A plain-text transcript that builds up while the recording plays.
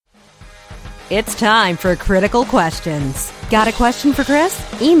It's time for Critical Questions. Got a question for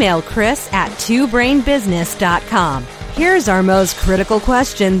Chris? Email Chris at twobrainbusiness.com. Here's our most critical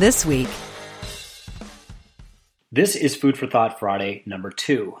question this week. This is Food for Thought Friday number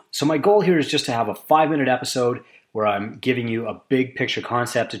 2. So my goal here is just to have a 5-minute episode where I'm giving you a big picture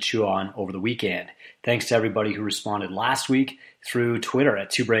concept to chew on over the weekend. Thanks to everybody who responded last week through Twitter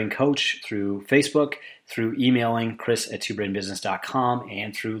at TwoBrainCoach, through Facebook, through emailing Chris at twobrainbusiness.com,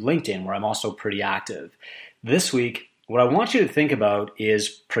 and through LinkedIn, where I'm also pretty active. This week, what I want you to think about is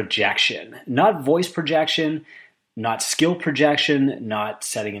projection. Not voice projection, not skill projection, not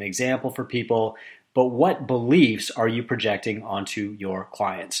setting an example for people, but what beliefs are you projecting onto your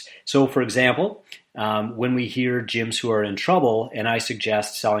clients? So for example, when we hear gyms who are in trouble and I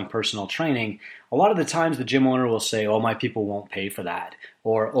suggest selling personal training, a lot of the times the gym owner will say, oh, my people won't pay for that.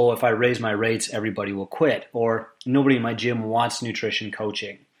 Or, oh, if I raise my rates, everybody will quit. Or nobody in my gym wants nutrition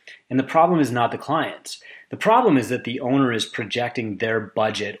coaching. And the problem is not the clients. The problem is that the owner is projecting their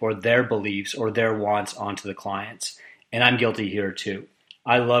budget or their beliefs or their wants onto the clients. And I'm guilty here too.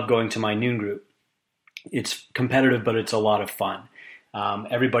 I love going to my noon group. It's competitive, but it's a lot of fun.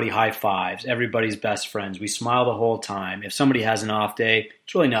 Everybody high fives, everybody's best friends. We smile the whole time. If somebody has an off day,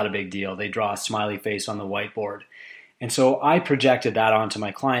 it's really not a big deal. They draw a smiley face on the whiteboard. And so I projected that onto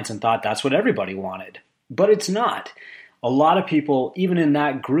my clients and thought that's what everybody wanted. But it's not. A lot of people, even in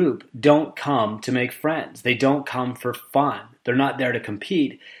that group, don't come to make friends. They don't come for fun. They're not there to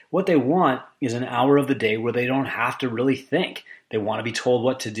compete. What they want is an hour of the day where they don't have to really think. They want to be told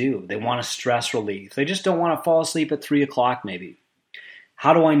what to do. They want a stress relief. They just don't want to fall asleep at 3 o'clock maybe.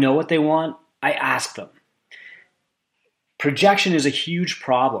 How do I know what they want? I ask them. Projection is a huge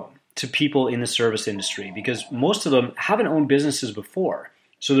problem to people in the service industry because most of them haven't owned businesses before.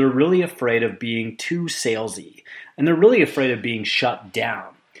 So they're really afraid of being too salesy. And they're really afraid of being shut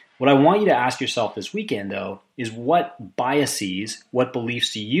down. What I want you to ask yourself this weekend, though, is what biases, what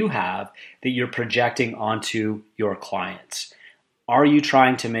beliefs do you have that you're projecting onto your clients? Are you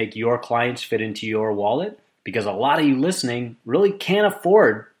trying to make your clients fit into your wallet? Because a lot of you listening really can't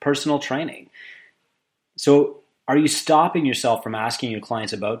afford personal training. So are you stopping yourself from asking your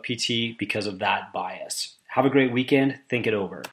clients about PT because of that bias? Have a great weekend. Think it over.